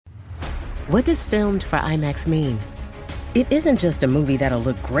What does filmed for IMAX mean? It isn't just a movie that'll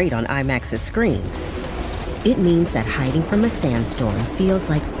look great on IMAX's screens. It means that hiding from a sandstorm feels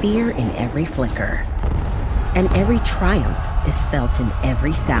like fear in every flicker. And every triumph is felt in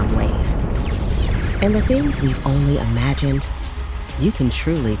every sound wave. And the things we've only imagined, you can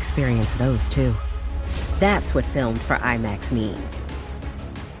truly experience those too. That's what filmed for IMAX means.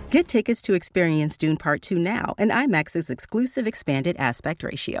 Get tickets to experience Dune Part 2 now and IMAX's exclusive expanded aspect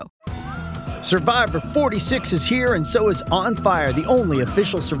ratio. Survivor 46 is here, and so is On Fire, the only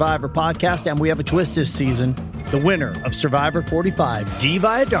official Survivor podcast, and we have a twist this season. The winner of Survivor 45, Dee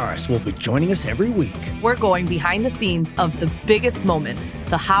Valladares, will be joining us every week. We're going behind the scenes of the biggest moments,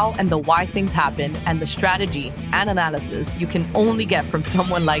 the how and the why things happen, and the strategy and analysis you can only get from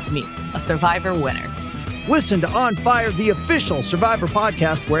someone like me, a Survivor winner. Listen to On Fire, the official Survivor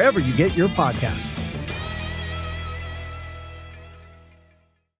podcast, wherever you get your podcasts.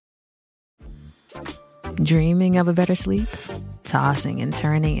 Dreaming of a better sleep? Tossing and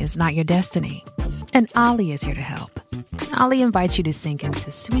turning is not your destiny. And Ollie is here to help. Ollie invites you to sink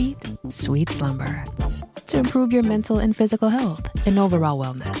into sweet, sweet slumber to improve your mental and physical health and overall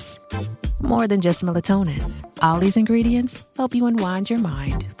wellness. More than just melatonin, Ollie's ingredients help you unwind your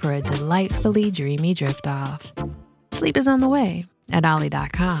mind for a delightfully dreamy drift off. Sleep is on the way at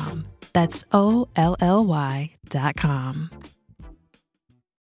Ollie.com. That's OLLY.com.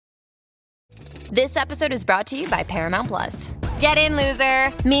 This episode is brought to you by Paramount Plus. Get in,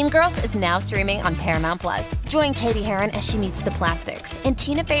 loser! Mean Girls is now streaming on Paramount Plus. Join Katie Heron as she meets the plastics in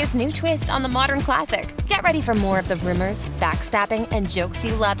Tina Fey's new twist on the modern classic. Get ready for more of the rumors, backstabbing, and jokes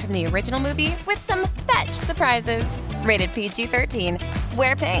you loved from the original movie with some fetch surprises. Rated PG-13.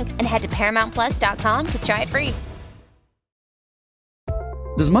 Wear pink and head to ParamountPlus.com to try it free.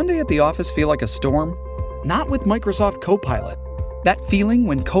 Does Monday at the office feel like a storm? Not with Microsoft Copilot. That feeling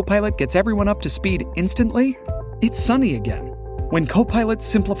when Copilot gets everyone up to speed instantly? It's sunny again. When Copilot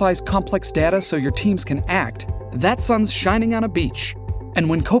simplifies complex data so your teams can act, that sun's shining on a beach. And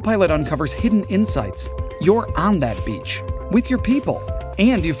when Copilot uncovers hidden insights, you're on that beach with your people,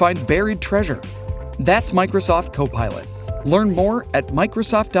 and you find buried treasure. That's Microsoft Copilot. Learn more at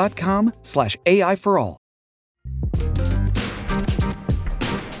Microsoft.com/AI for all.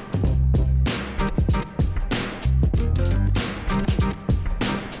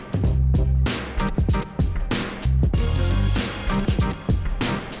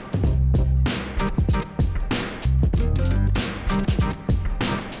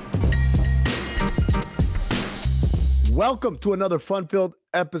 Welcome to another fun-filled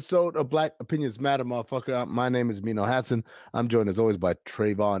episode of Black Opinions Matter, motherfucker. My name is Mino Hassan. I'm joined as always by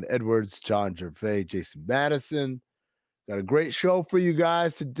Trayvon Edwards, John Gervais, Jason Madison. Got a great show for you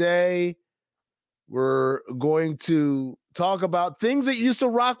guys today. We're going to talk about things that you used to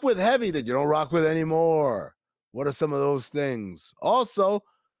rock with heavy that you don't rock with anymore. What are some of those things? Also,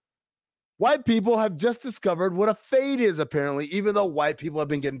 white people have just discovered what a fade is, apparently, even though white people have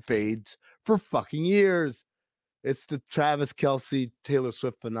been getting fades for fucking years. It's the Travis Kelce, Taylor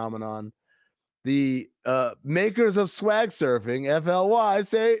Swift phenomenon. The makers of swag surfing, FLY,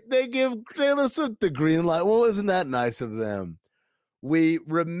 say they give Taylor Swift the green light. Well, isn't that nice of them? We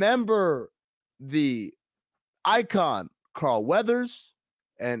remember the icon, Carl Weathers,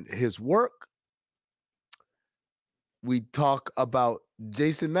 and his work. We talk about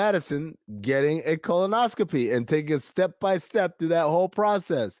Jason Madison getting a colonoscopy and taking it step by step through that whole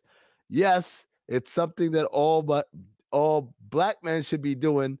process. Yes, it's something that all black men should be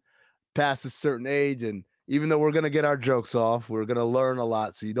doing past a certain age. And even though we're going to get our jokes off, we're going to learn a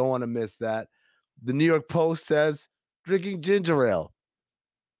lot. So you don't want to miss that. The New York Post says drinking ginger ale,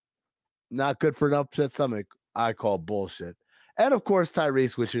 not good for an upset stomach. I call bullshit. And of course,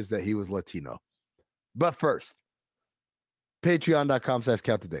 Tyrese wishes that he was Latino. But first,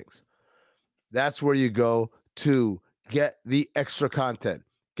 patreon.com/countthedings. That's where you go to get the extra content.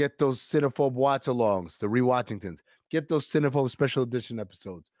 Get those Cinephobe watch-alongs, the rewatchingtons. Get those Cinephobe special edition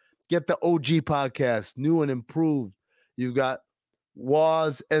episodes. Get the OG podcast, new and improved. You've got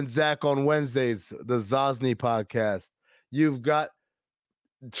Waz and Zach on Wednesdays, the Zosny podcast. You've got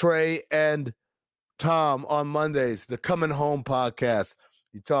Trey and Tom on Mondays, the Coming Home podcast.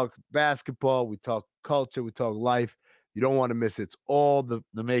 You talk basketball, we talk culture, we talk life. You don't want to miss it. It's all the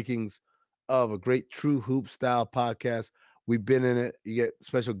makings of a great true hoop style podcast. We've been in it. You get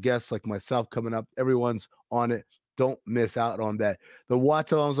special guests like myself coming up. Everyone's on it. Don't miss out on that. The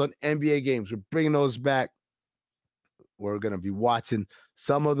watch-alongs on NBA games. We're bringing those back. We're going to be watching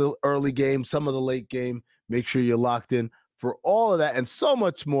some of the early game, some of the late game. Make sure you're locked in for all of that and so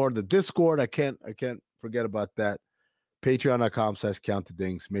much more. The Discord, I can't forget about that.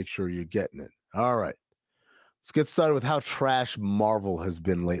 Patreon.com/countthedings. Make sure you're getting it. All right. Let's get started with how trash Marvel has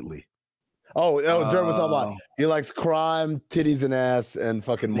been lately. Oh, Jared was talking about he likes crime, titties, and ass, and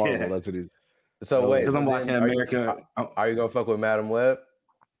fucking Marvel. Yeah. That's what he's. So wait, Because I'm watching America. Are you gonna fuck with Madam Web?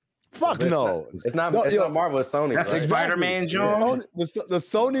 Fuck no. It's not Marvel. It's Sony. That's right? the Spider-Man, John. The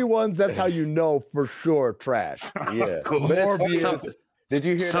Sony ones. That's how you know for sure trash. Yeah. Cool. Morbius. Did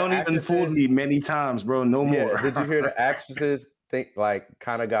you hear Sony done fooled me many times, bro? No more. Did you hear the actresses think like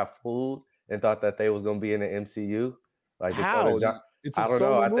kind of got fooled and thought that they was gonna be in the MCU? Like how? I don't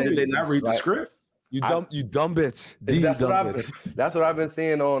know. I think did they not read the script? You dumb bitch. That's what I've been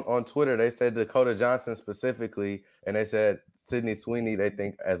seeing on Twitter. They said Dakota Johnson specifically, and they said Sydney Sweeney. They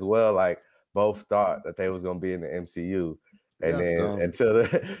think as well. Like both thought that they was gonna be in the MCU, and then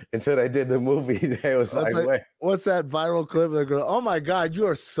until they did the movie, they was like, wait. What's that viral clip? They go, "Oh my god, you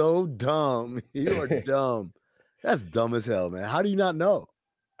are so dumb. You are dumb. That's dumb as hell, man. How do you not know?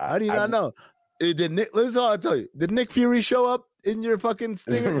 How do you not know? Listen, I'll tell you. Did Nick Fury show up in your fucking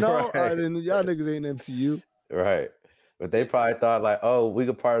stinger? No, Right. Then y'all niggas ain't MCU, right? But they probably thought like, oh, we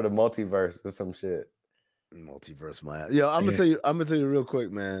could part of the multiverse or some shit. Multiverse, man. Yo, I'm gonna tell you real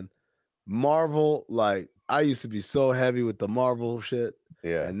quick, man. Marvel, like I used to be so heavy with the Marvel shit,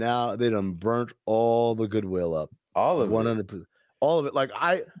 and now they done burnt all the goodwill up. All of 100%. All of it. Like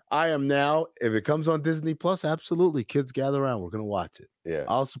I am now. If it comes on Disney Plus, absolutely, kids gather around. We're gonna watch it. Yeah,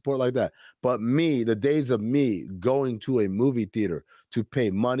 I'll support like that. But me, the days of me going to a movie theater to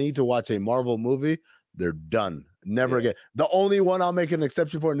pay money to watch a Marvel movie, they're done. Never again. The only one I'll make an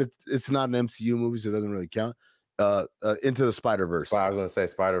exception for, and it's not an MCU movie, so it doesn't really count. Into the Spider-Verse. I was gonna say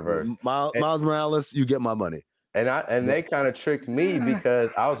Spider-Verse. Miles Morales, you get my money. And they kind of tricked me because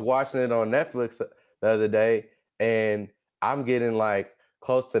I was watching it on Netflix the other day, and I'm getting like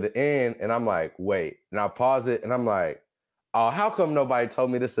close to the end, and I'm like, wait, and I pause it, and I'm like, oh, how come nobody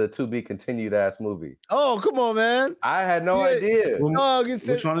told me this is a to be continued ass movie? Oh, come on, man! I had no idea.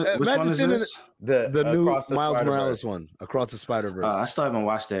 Which one is this? The new Miles Morales one, Across the Spider-Verse. I still haven't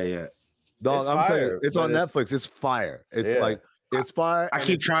watched that yet. Dog, I'm telling you, it's on Netflix. It's fire. It's like it's fire. I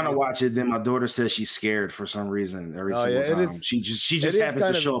keep trying to watch it. Then my daughter says she's scared for some reason every single time. She just happens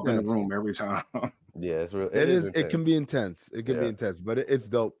to show up in the room every time. Yeah, it's real. It is. It can be intense. It can be intense, but it's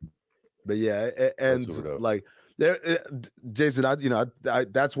dope. But yeah, it ends like there. Jason,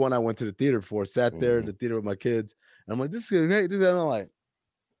 that's one I went to the theater for. Sat there in the theater with my kids, and I'm like, this is great. And I'm like,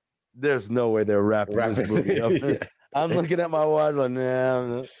 there's no way they're wrapping this movie up. I'm looking at my watch like,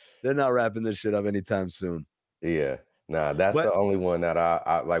 nah, they're not wrapping this shit up anytime soon. Yeah. Nah, that's the only one that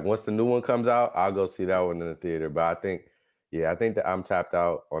I like. Once the new one comes out, I'll go see that one in the theater. But I think that I'm tapped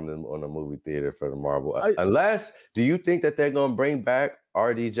out on the movie theater for the Marvel. Unless, do you think that they're gonna bring back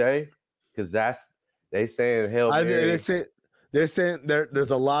RDJ? Because they saying Hail Mary. They're saying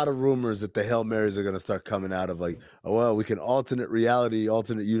there's a lot of rumors that the Hail Marys are gonna start coming out of like, oh well, we can alternate reality,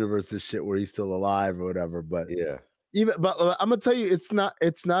 alternate universe, this shit where he's still alive or whatever. But but I'm gonna tell you, it's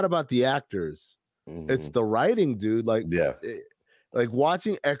not about the actors. It's the writing, dude. Like, like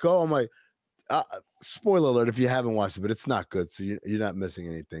watching Echo. I'm like, spoiler alert if you haven't watched it, but it's not good, so you're not missing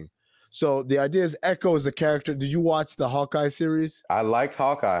anything. So the idea is Echo is the character. Did you watch the Hawkeye series? I liked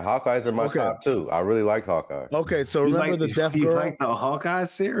Hawkeye. Hawkeyes are my top two. I really liked Hawkeye. Okay, so remember the deaf girl? You like the Hawkeye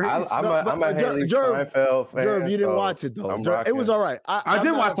series? I'm a Haley Steinfeld fan. Jerv, you didn't watch it though. It was all right. I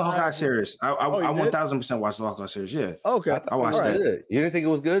did watch the Hawkeye series. I 1000% watched the Hawkeye series. Yeah. Okay. I watched it. You didn't think it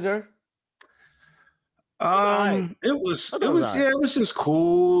was good, Jerv? It was just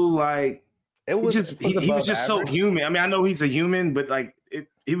cool. Like he was just so human. I mean, I know he's a human, but like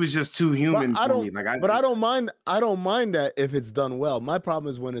he was just too human for me. Like, I don't mind. I don't mind that if it's done well. My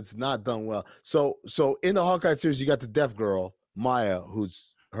problem is when it's not done well. So in the Hawkeye series, you got the deaf girl Maya, who's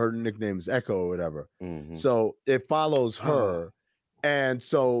her nickname is Echo or whatever. So it follows her, and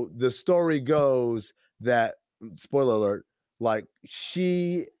so the story goes that, spoiler alert, like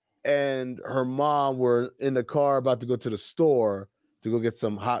she and her mom were in the car about to go to the store to go get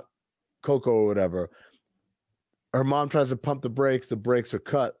some hot cocoa or whatever. Her mom tries to pump the brakes are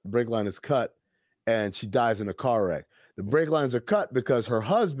cut, the brake line is cut, and she dies in a car wreck. The brake lines are cut because her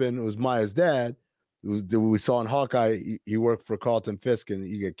husband, who was Maya's dad, who we saw in Hawkeye, he worked for Carlton Fisk and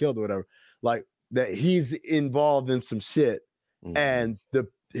he got killed or whatever, like that he's involved in some shit, and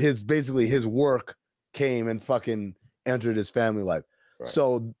his work came and fucking entered his family life. Right.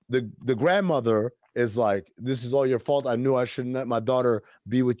 So the grandmother is like, this is all your fault. I knew I shouldn't let my daughter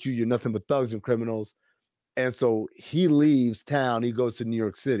be with you. You're nothing but thugs and criminals. And so he leaves town. He goes to New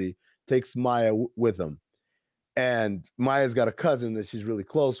York City, takes Maya with him. And Maya's got a cousin that she's really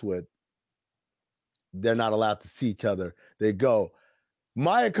close with. they're not allowed to see each other. They go.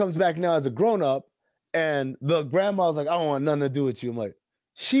 Maya comes back now as a grown-up, and the grandma's like, I don't want nothing to do with you. I'm like,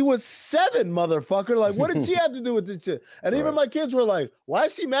 she was 7, motherfucker. Like, what did she have to do with this shit? And even my kids were like, why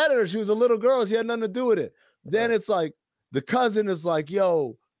is she mad at her? She was a little girl. She had nothing to do with it. Then it's like, the cousin is like,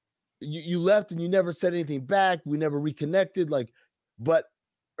 yo, you left and you never said anything back. We never reconnected. Like, but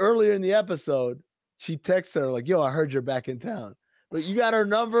earlier in the episode, she texts her like, yo, I heard you're back in town. But you got her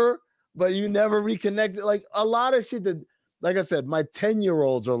number, but you never reconnected. Like, a lot of shit that, like I said, my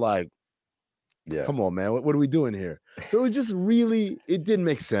 10-year-olds are like, come on, man, what are we doing here? So it just really, it didn't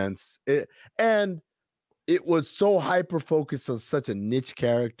make sense. And it was so hyper-focused on such a niche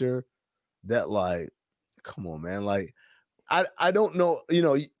character that, like, come on, man. Like, I don't know, you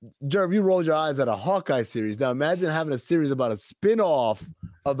know, Jerv, you rolled your eyes at a Hawkeye series. Now imagine having a series about a spin-off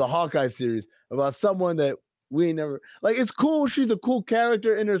of the Hawkeye series about someone that we ain't never, like, it's cool. She's a cool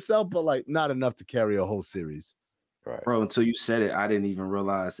character in herself, but like not enough to carry a whole series. Right. Bro, until you said it, I didn't even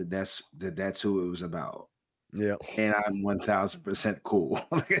realize that's who it was about. Yeah. And I'm 1000% cool.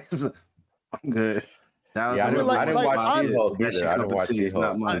 I'm good. I didn't watch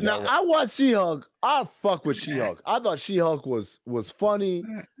She-Hulk. Now, I watched She-Hulk. I fuck with She-Hulk. I thought She-Hulk was funny.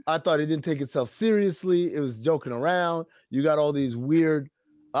 I thought it didn't take itself seriously. It was joking around. You got all these weird,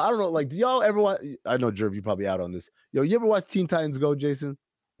 I don't know, like, do y'all ever watch, I know, Jerv, you probably out on this. Yo, you ever watch Teen Titans Go, Jason?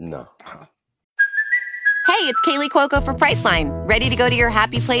 No. Hey, it's Kaylee Cuoco for Priceline. Ready to go to your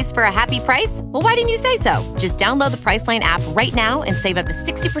happy place for a happy price? Well, why didn't you say so? Just download the Priceline app right now and save up to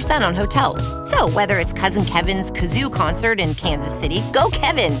 60% on hotels. So whether it's Cousin Kevin's Kazoo Concert in Kansas City, go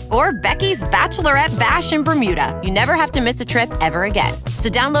Kevin, or Becky's Bachelorette Bash in Bermuda, you never have to miss a trip ever again. So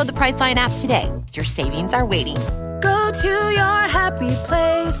download the Priceline app today. Your savings are waiting. Go to your happy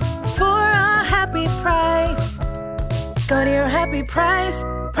place for a happy price. Go to your happy price,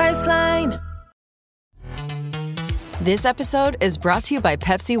 Priceline. This episode is brought to you by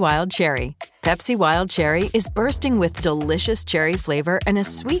Pepsi Wild Cherry. Pepsi Wild Cherry is bursting with delicious cherry flavor and a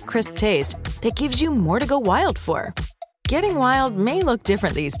sweet, crisp taste that gives you more to go wild for. Getting wild may look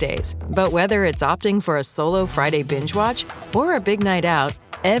different these days, but whether it's opting for a solo Friday binge watch or a big night out,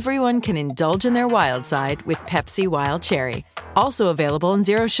 everyone can indulge in their wild side with Pepsi Wild Cherry. Also available in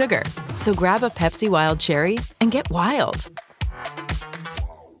Zero Sugar. So grab a Pepsi Wild Cherry and get wild.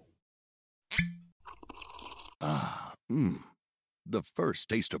 The first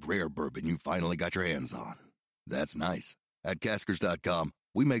taste of rare bourbon you finally got your hands on. That's nice. At Caskers.com,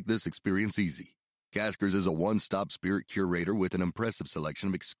 we make this experience easy. Caskers is a one-stop spirit curator with an impressive selection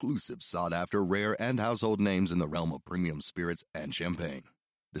of exclusive, sought-after, rare, and household names in the realm of premium spirits and champagne.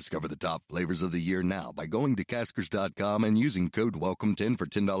 Discover the top flavors of the year now by going to Caskers.com and using code WELCOME10 for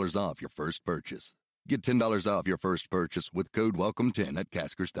 $10 off your first purchase. Get $10 off your first purchase with code WELCOME10 at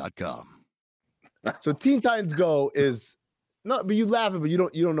Caskers.com. So Teen Titans Go is not, but you laugh at, but you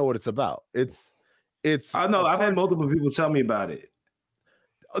don't know what it's about. It's. I know. I've had multiple people tell me about it.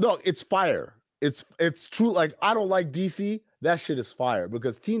 No, it's fire. It's true. Like, I don't like DC. That shit is fire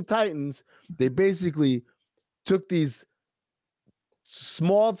because Teen Titans, they basically took these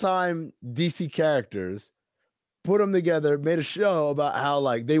small time DC characters, put them together, made a show about how,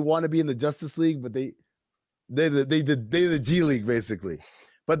 like, they want to be in the Justice League, but they the G League basically.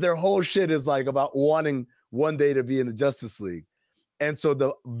 But their whole shit is like about wanting one day to be in the Justice League. And so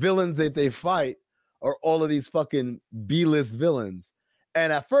the villains that they fight are all of these fucking B-list villains.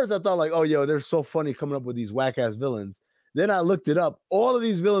 And at first I thought like, oh, yo, they're so funny coming up with these whack-ass villains. Then I looked it up. All of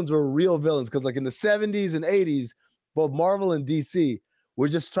these villains were real villains because like in the 70s and 80s, both Marvel and DC were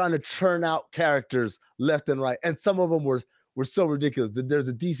just trying to churn out characters left and right. And some of them were so ridiculous. There's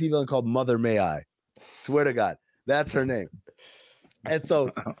a DC villain called Mother May I. Swear to God, that's her name. And so,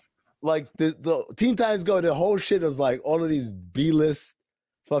 like, the Teen Titans Go, the whole shit is like all of these B-list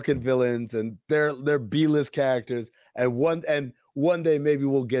fucking villains, and they're B-list characters. And one day maybe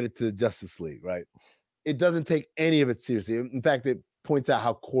we'll get it to the Justice League, right? It doesn't take any of it seriously. In fact, it points out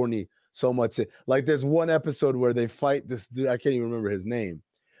how corny so much. Like, there's one episode where they fight this dude. I can't even remember his name,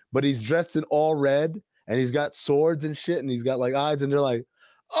 but he's dressed in all red, and he's got swords and shit, and he's got like eyes, and they're like,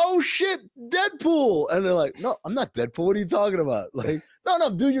 oh shit, Deadpool. And they're like, no, I'm not Deadpool. What are you talking about? Like, no,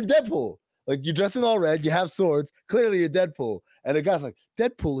 dude, you're Deadpool. Like, you're dressed in all red, you have swords, clearly you're Deadpool. And the guy's like,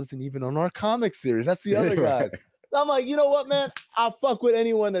 Deadpool isn't even on our comic series. That's the other guys. I'm like, you know what, man? I'll fuck with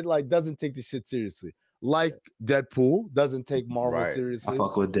anyone that like doesn't take this shit seriously. Like Deadpool doesn't take Marvel seriously. I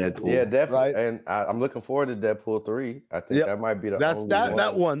fuck with Deadpool. Yeah, definitely. Right? And I'm looking forward to Deadpool 3. I think that might be the only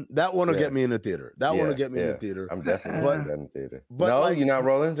one. That one will get me in the theater. That one will get me in the theater. I'm definitely going in the theater. But no, like, you're not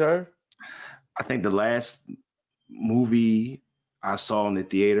rolling, Jerv? I think the last movie I saw in the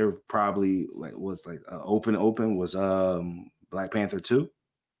theater probably open was Black Panther 2.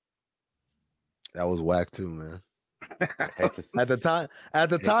 That was whack too, man. At the time, I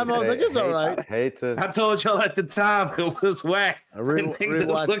was like, it's all right. I told y'all at the time it was whack.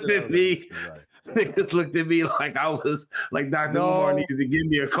 Niggas looked at me like I was like Dr. Umar needed to give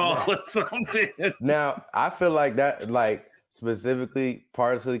me a call or something. Now, I feel like that, like specifically,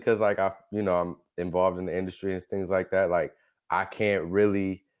 partially because like I'm involved in the industry and things like that. Like I can't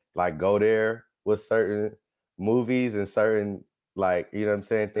really like go there with certain movies and certain like, you know what I'm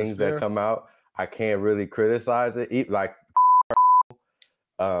saying, things that come out. I can't really criticize it. Like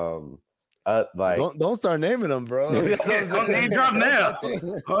like don't start naming them, bro. Don't name drop now.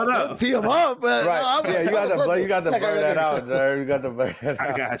 Hold up, tee them up, man. Right? No, you got to blur that out, Jared. You got to blur that out.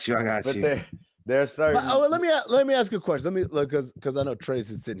 I got you. But there's certain. Let me ask you a question. Let me look because I know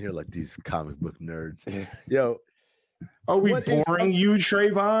Tracy's sitting here like these comic book nerds. Yo, are we boring you,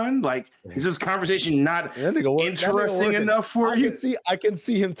 Trayvon? Like, is this conversation not interesting enough for you? I can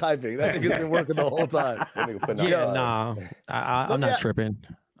see him typing. That nigga's been working the whole time. I'm not tripping.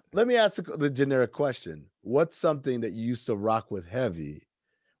 Let me ask the generic question. What's something that you used to rock with heavy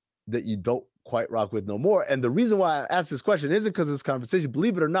that you don't quite rock with no more? And the reason why I asked this question isn't because of this conversation.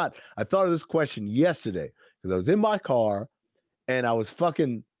 Believe it or not, I thought of this question yesterday because I was in my car and I was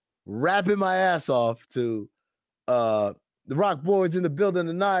fucking rapping my ass off to the Rock Boys in the building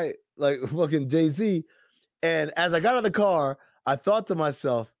tonight, like fucking Jay-Z. And as I got out of the car, I thought to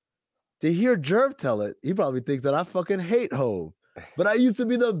myself, to hear Jerv tell it, he probably thinks that I fucking hate Hov. But I used to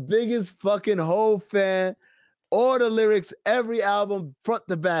be the biggest fucking Hov fan. All the lyrics, every album, front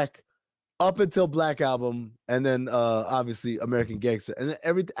to back, up until Black Album, and then obviously American Gangster. And then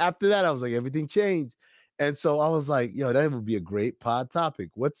after that, I was like, everything changed. And so I was like, yo, that would be a great pod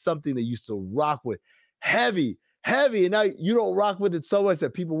topic. What's something that you used to rock with? Heavy. And now you don't rock with it so much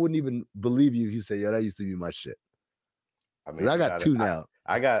that people wouldn't even believe you if you say, yo, that used to be my shit. I mean, I got two now.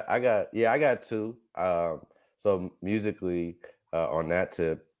 I got two. So musically, on that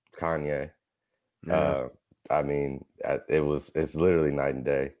tip, Kanye. Yeah. I mean, it's literally night and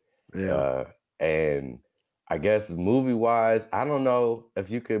day. Yeah. And I guess movie-wise, I don't know if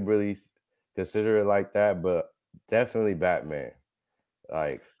you could really consider it like that, but definitely Batman.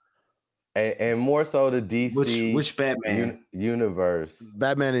 Like, and more so the DC which Batman universe.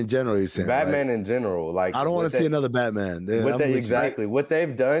 Batman in general, you're saying. Batman right? in general. Like, I don't want to see another Batman. What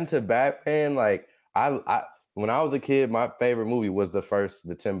they've done to Batman, like I when I was a kid, my favorite movie was the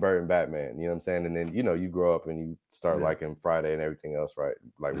Tim Burton Batman. You know what I'm saying? And then, you grow up and you start liking Friday and everything else, right?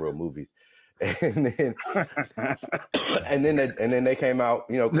 Like real movies. And then they came out,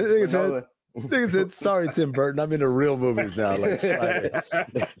 Nigga said, sorry, Tim Burton, I'm into real movies now. Like the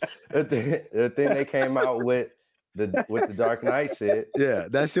thing they came out with the Dark Knight shit. Yeah,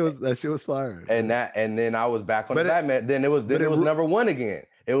 that shit was fire. And then I was back on the Batman. Then it was number one again.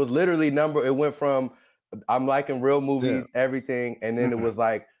 It was literally it went from I'm liking real movies, everything, and then it was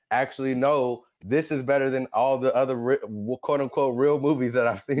like, actually, no, this is better than all the other quote unquote real movies that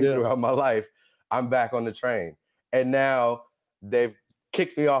I've seen throughout my life. I'm back on the train. And now they've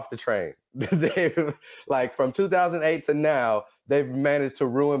kicked me off the train. They've, like, from 2008 to now, they've managed to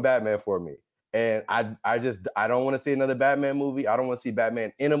ruin Batman for me. And I don't want to see another Batman movie. I don't want to see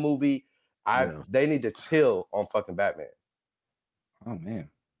Batman in a movie. They need to chill on fucking Batman. Oh man.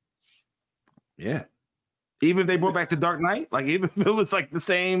 Yeah. Even if they brought back the Dark Knight, like even if it was like the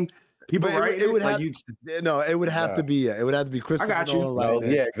same people writing it would have to be it would have to be Christopher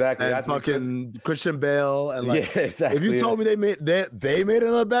Nolan. Yeah, exactly. And fucking Christian Bale and like exactly. If you told me they made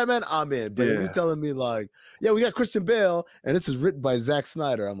another Batman, I'm in. But if you're telling me like, yeah, we got Christian Bale and this is written by Zack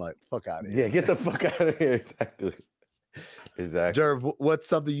Snyder, I'm like, fuck out of here. Yeah, get the fuck out of here. Exactly. Jerv, what's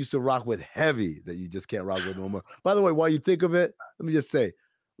something you used to rock with heavy that you just can't rock with no more? By the way, while you think of it, let me just say,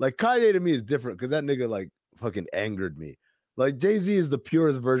 like Kanye to me is different because that nigga like fucking angered me. Like Jay-Z is the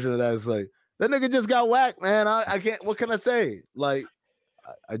purest version of that. It's like that nigga just got whacked, man. I can't. What can I say? Like,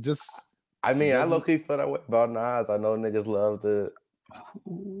 I low-key feel that way about Nas. I know niggas love the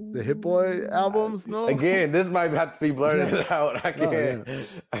Hit Boy albums. No, again, this might have to be blurted out. I can't. This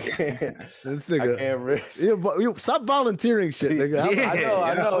nigga. I can't risk. Stop volunteering shit, nigga.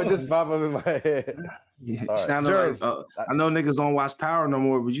 I know. It just popped up in my head. I know niggas don't watch Power no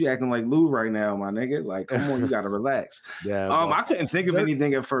more, but you acting like Lou right now, my nigga. Like, come on, you gotta relax. I couldn't think of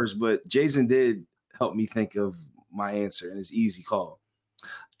anything at first, but Jason did help me think of my answer, and it's easy call.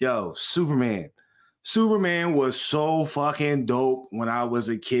 Yo, Superman. Superman was so fucking dope when I was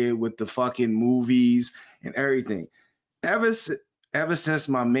a kid with the fucking movies and everything. Ever since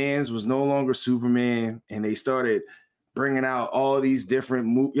my mans was no longer Superman and they started bringing out all these different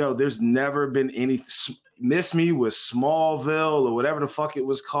movies. Yo, there's never been any miss me with Smallville or whatever the fuck it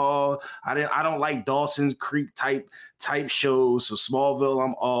was called. I don't like Dawson's Creek type shows. So Smallville,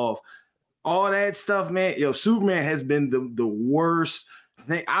 I'm off. All that stuff, man. Yo, Superman has been the worst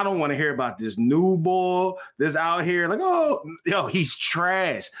thing. I don't want to hear about this new boy that's out here like, oh, yo, he's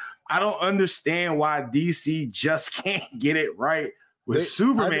trash. I don't understand why DC just can't get it right with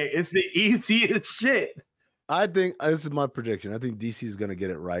Superman. It's the easiest shit. I think this is my prediction. I think DC is gonna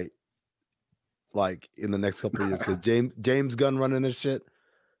get it right, like in the next couple of years, because James Gunn running this shit.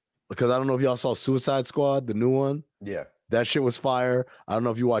 Because I don't know if y'all saw Suicide Squad, the new one. Yeah, that shit was fire. I don't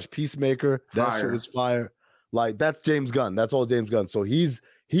know if you watched Peacemaker. That shit was fire. Like that's James Gunn. That's all James Gunn. So he's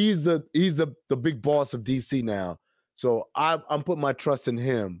the big boss of DC now. So I'm putting my trust in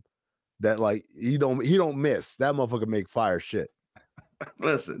him. That like he don't miss. That motherfucker make fire shit.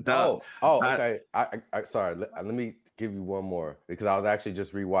 Listen, okay. I sorry. Let me give you one more because I was actually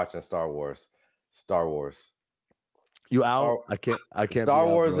just rewatching Star Wars. You out? I can't. Star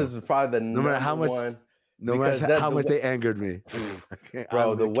Wars is probably the no matter how much one. No matter how much they angered me,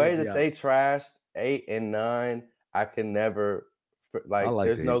 bro. The way that they trashed 8 and 9, I can never like.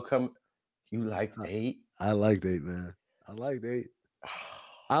 There's 8. No come. You liked 8? I liked 8, man. I liked 8.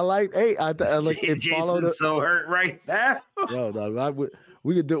 I liked 8. I like it. Jason's so hurt right now. Yo, dog,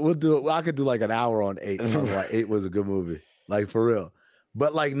 I could do like an hour on 8. Why 8 was a good movie, like for real.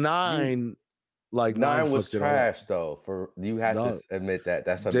 But like 9, like 9 was trash though. For you have to admit that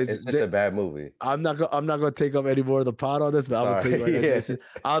it's just a bad movie. I'm not gonna take up any more of the pot on this, but I'm gonna tell you right now, Jason.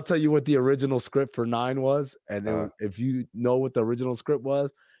 I'll tell you what the original script for 9 was, and if you know what the original script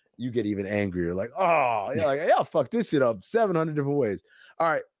was, you get even angrier. Like, oh, you're like, yeah, fuck this shit up 700 different ways. All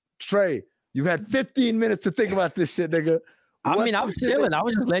right, Trey, you've had 15 minutes to think about this shit, nigga. I was chilling. I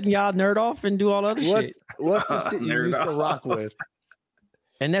was just letting y'all nerd off and do all other shit. What's the shit you used to rock with?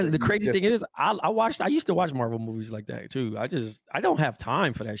 And that's the crazy thing is, I used to watch Marvel movies like that too. I don't have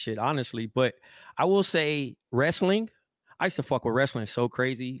time for that shit, honestly. But I will say wrestling. I used to fuck with wrestling so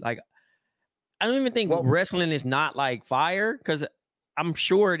crazy. Like, I don't even think wrestling is not like fire because I'm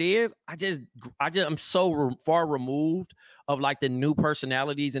sure it is. I'm so far removed of like the new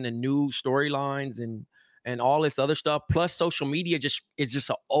personalities and the new storylines and all this other stuff. Plus social media is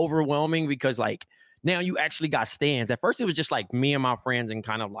just overwhelming because like now you actually got stands. At first it was just like me and my friends and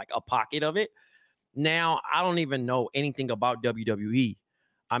kind of like a pocket of it. Now I don't even know anything about WWE.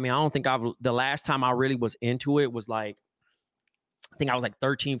 I mean, I don't think the last time I really was into it was like, I think I was like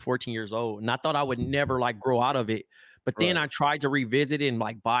 13, 14 years old. And I thought I would never like grow out of it. But then I tried to revisit it and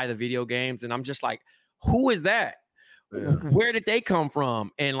like buy the video games. And I'm just like, who is that? Yeah. Where did they come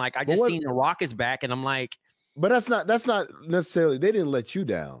from? And like, I just seen The Rock is back and I'm like. But that's not necessarily, they didn't let you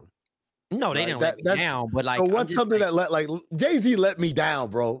down. No, they didn't let me down. But like. So what's something that like Jay-Z let me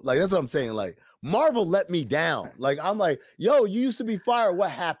down, bro? Like, that's what I'm saying. Like Marvel let me down. Like, I'm like, yo, you used to be fire. What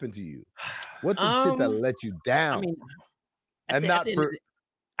happened to you? What's some shit that let you down? I mean, and not for.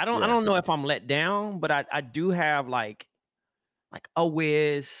 I don't know if I'm let down, but I do have like a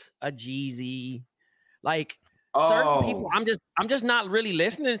Wiz, a Jeezy, like certain people. I'm just not really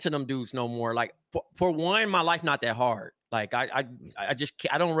listening to them dudes no more. Like for one, my life not that hard. Like I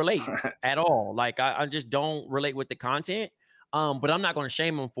don't relate at all. Like I just don't relate with the content. But I'm not going to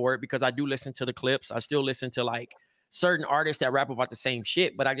shame them for it because I do listen to the clips. I still listen to like certain artists that rap about the same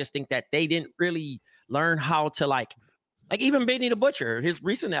shit, but I just think that they didn't really learn how to like even Benny the Butcher, his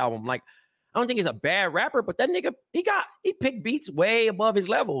recent album, like, I don't think he's a bad rapper, but that nigga, he picked beats way above his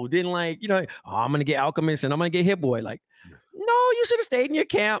level. Didn't like, I'm going to get Alchemist and I'm going to get Hit Boy. Like, no, you should have stayed in your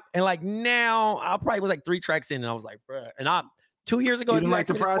camp. And like now, I probably was like 3 tracks in and I was like, bruh. And 2 years ago, you didn't like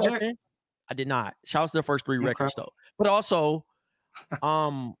the project? I did not. Shout out to the first 3 records though. But also,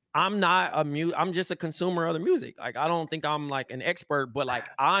 I'm just a consumer of the music. Like, I don't think I'm like an expert, but like,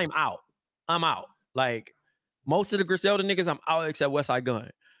 I'm out. Like, most of the Griselda niggas, I'm out except Westside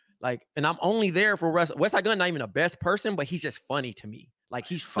Gunn. Like, and I'm only there for Westside Gunn, not even the best person, but he's just funny to me. Like,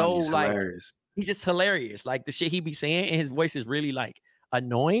 he's so like, hilarious. He's just hilarious. Like, the shit he be saying, and his voice is really like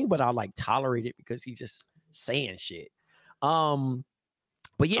annoying, but I like tolerate it because he's just saying shit.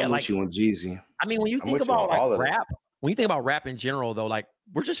 But yeah, I'm like with you on Jeezy. I mean, when you think about like rap, when you think about rap in general, though, like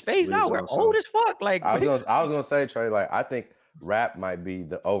we're just phased out. We're old as fuck. Like, I was gonna say, Trey, like I think rap might be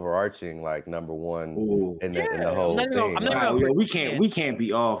the overarching like number one in the whole thing. We can't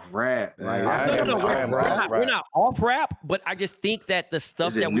be off rap. Like, we're not off rap, but I just think that the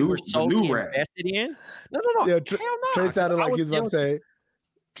stuff that we were so invested in. No. Yeah, Trey sounded like he was about to say.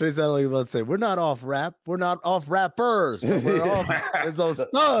 Trace Elliott, let's say, we're not off rap. We're not off rappers. We're off. It's those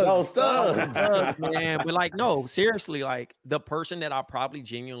studs. Man. But like, no, seriously, like the person that I probably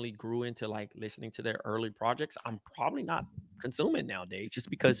genuinely grew into like listening to their early projects, I'm probably not consuming nowadays just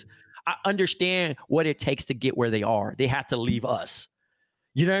because I understand what it takes to get where they are. They have to leave us.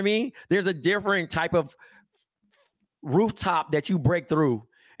 You know what I mean? There's a different type of rooftop that you break through.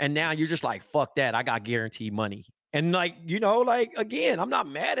 And now you're just like, fuck that. I got guaranteed money. And like, like, again, I'm not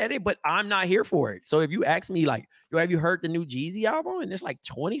mad at it, but I'm not here for it. So if you ask me like, yo, have you heard the new Jeezy album? And there's like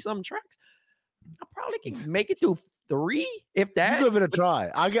 20 something tracks. I probably can make it through 3, if that. You give it a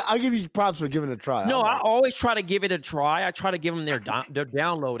try. I give you props for giving it a try. No, I always try to give it a try. I try to give them their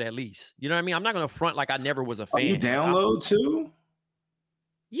download at least. You know what I mean? I'm not going to front like I never was a fan. You download too?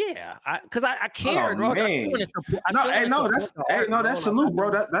 Yeah, because I care, bro. That's salute,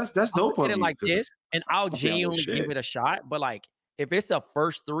 bro. That's dope. It like this, and I'll genuinely give it a shot. But like, if it's the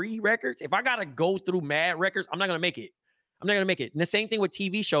first 3 records, if I gotta go through mad records, I'm not gonna make it. And the same thing with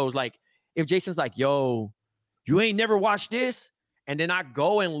TV shows. Like, if Jason's like, "Yo, you ain't never watched this," and then I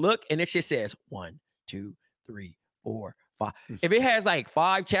go and look, and it just says 1, 2, 3, 4, 5. If it has like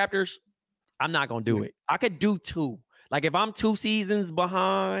 5 chapters, I'm not gonna do it. I could do 2. Like if I'm 2 seasons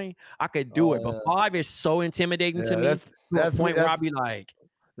behind, I could do it. But 5 is so intimidating to me. That's the point where I'll be like,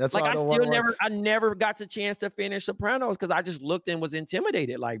 I never got the chance to finish Sopranos because I just looked and was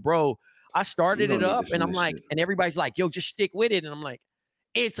intimidated. Like, bro, I started it up and I'm like, and everybody's like, yo, just stick with it. And I'm like,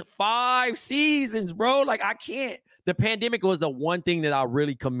 it's 5 seasons, bro. Like I can't. The pandemic was the one thing that I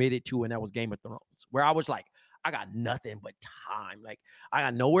really committed to, and that was Game of Thrones, where I was like, I got nothing but time. Like I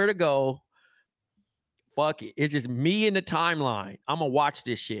got nowhere to go. Fuck it. It's just me in the timeline. I'm going to watch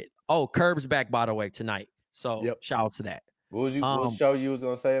this shit. Oh, Curb's back, by the way, tonight. So shout out to that. What show you was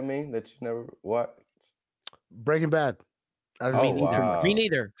going to say, that you never watched? Breaking Bad. Me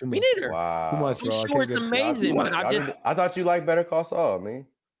neither. Wow. Too much, bro. I'm sure it's amazing. I thought you liked Better Call Saul,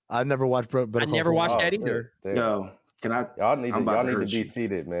 I never watched Better Call Saul. I never watched that either. Yo, can I? Y'all need to be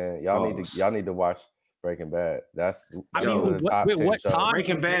seated, man. Y'all need to watch Breaking Bad. What time?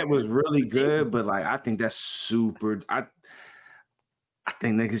 Breaking Bad was really good, but like I think that's super. I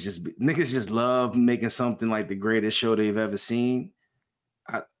think niggas just love making something like the greatest show they've ever seen.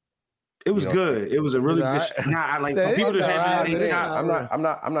 It was good. It was a really good show. Nah, I like people that have.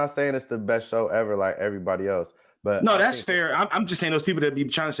 I'm not saying it's the best show ever, like everybody else. But no, that's fair. I'm just saying those people that be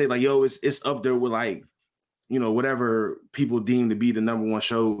trying to say like, yo, it's up there with like, whatever people deem to be the number one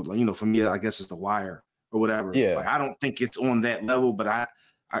show. Like, for me, I guess it's The Wire. Or whatever. Yeah. Like, I don't think it's on that level, but I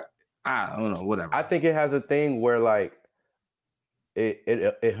don't know, whatever. I think it has a thing where like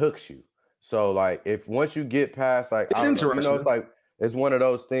it hooks you. So like if once you get past like it's interesting. It's like it's one of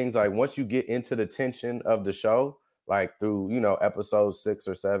those things like once you get into the tension of the show, like through, episode 6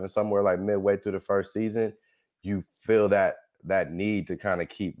 or 7, somewhere like midway through the first season, you feel that need to kind of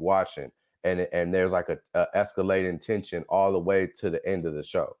keep watching. And there's like a escalating tension all the way to the end of the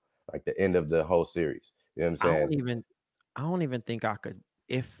show, like the end of the whole series. You know what I'm saying? I don't even think I could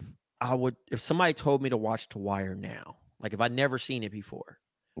if somebody told me to watch The Wire now, like if I'd never seen it before.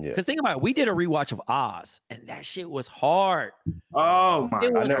 Yeah. Because think about it, we did a rewatch of Oz, and that shit was hard. Oh my!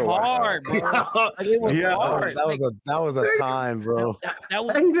 It was hard, bro. Like, it was hard. That was a time, bro. That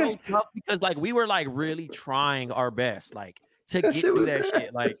was so tough because like we were like really trying our best, like to get through that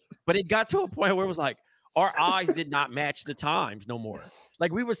shit. Like, but it got to a point where it was like our eyes did not match the times no more.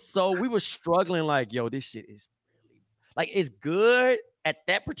 Like we were struggling. Like, yo, this shit is really like it's good at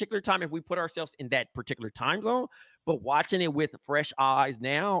that particular time if we put ourselves in that particular time zone. But watching it with fresh eyes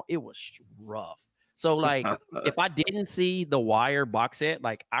now, it was rough. So like, if I didn't see the Wire box set,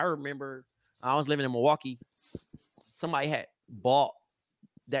 like I remember I was living in Milwaukee, somebody had bought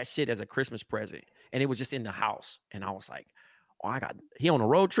that shit as a Christmas present, and it was just in the house, and I was like, oh, he on a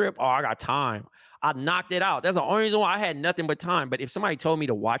road trip. Oh, I got time. I knocked it out. That's the only reason why I had nothing but time. But if somebody told me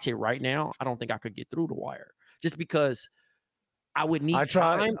to watch it right now, I don't think I could get through the Wire just because I would need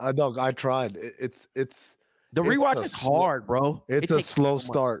time. I tried. It's the rewatch is hard, bro. It's a slow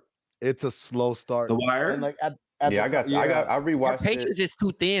start. It's a slow start. The Wire? And like I rewatched it. Patience is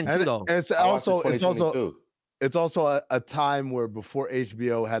too thin too, though. And it's also a time where before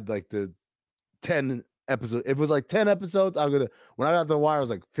HBO had like the 10 episodes. It was like 10 episodes. When I got The Wire, it was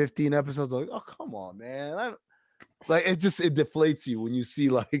like 15 episodes. I was like, oh come on, man. It deflates you when you see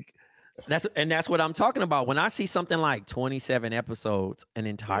like that's what I'm talking about. When I see something like 27 episodes, an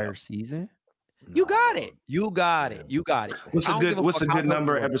entire season. You got it. What's a good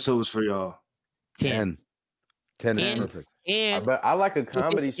number of episodes for y'all? 10. 10 is perfect. But I like a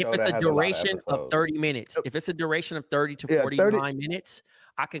comedy show. If it's a duration of 30 minutes, if it's a duration of 30 to 49 minutes,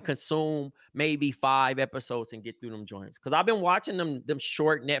 I can consume maybe 5 episodes and get through them joints. Because I've been watching them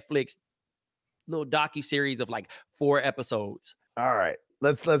short Netflix little docu-series of like 4 episodes. All right.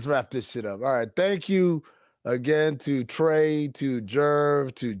 Let's wrap this shit up. All right. Thank you again to Trey, to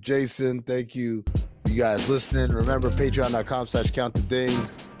Jerv, to Jason. Thank you guys listening. Remember,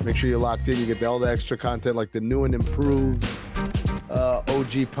 patreon.com/countthedings. Make sure you're locked in. You get all the extra content like the new and improved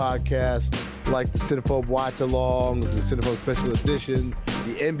OG podcast, like the Cinephobe watch-alongs, the Cinephobe special edition,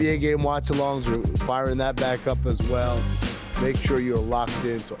 the NBA game watch-alongs. We're firing that back up as well. Make sure you're locked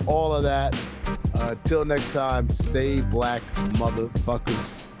into all of that. Till next time, stay black,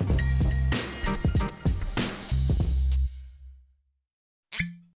 motherfuckers.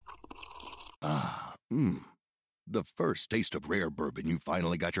 The first taste of rare bourbon you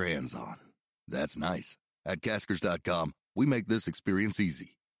finally got your hands on. That's nice. At Caskers.com, we make this experience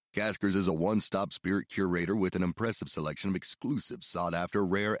easy. Caskers is a one-stop spirit curator with an impressive selection of exclusive, sought-after,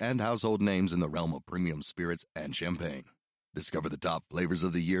 rare, and household names in the realm of premium spirits and champagne. Discover the top flavors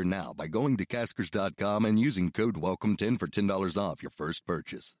of the year now by going to Caskers.com and using code WELCOME10 for $10 off your first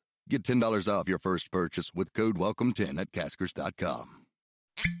purchase. Get $10 off your first purchase with code WELCOME10 at Caskers.com.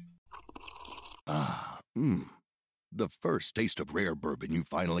 The first taste of rare bourbon you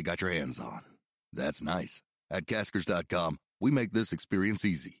finally got your hands on. That's nice. At Caskers.com, we make this experience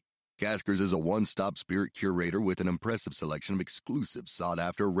easy. Caskers is a one-stop spirit curator with an impressive selection of exclusive,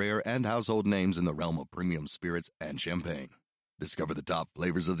 sought-after, rare, and household names in the realm of premium spirits and champagne. Discover the top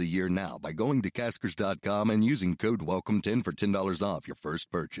flavors of the year now by going to Caskers.com and using code WELCOME10 for $10 off your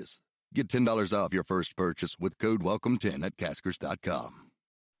first purchase. Get $10 off your first purchase with code WELCOME10 at Caskers.com.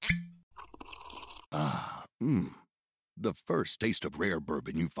 The first taste of rare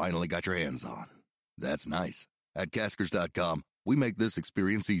bourbon you finally got your hands on. That's nice. At Caskers.com, we make this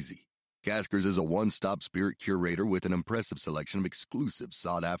experience easy. Caskers is a one-stop spirit curator with an impressive selection of exclusive,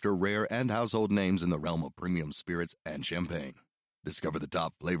 sought-after, rare, and household names in the realm of premium spirits and champagne. Discover the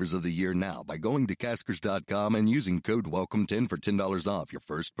top flavors of the year now by going to Caskers.com and using code WELCOME10 for $10 off your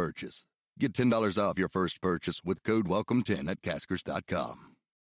first purchase. Get $10 off your first purchase with code WELCOME10 at Caskers.com.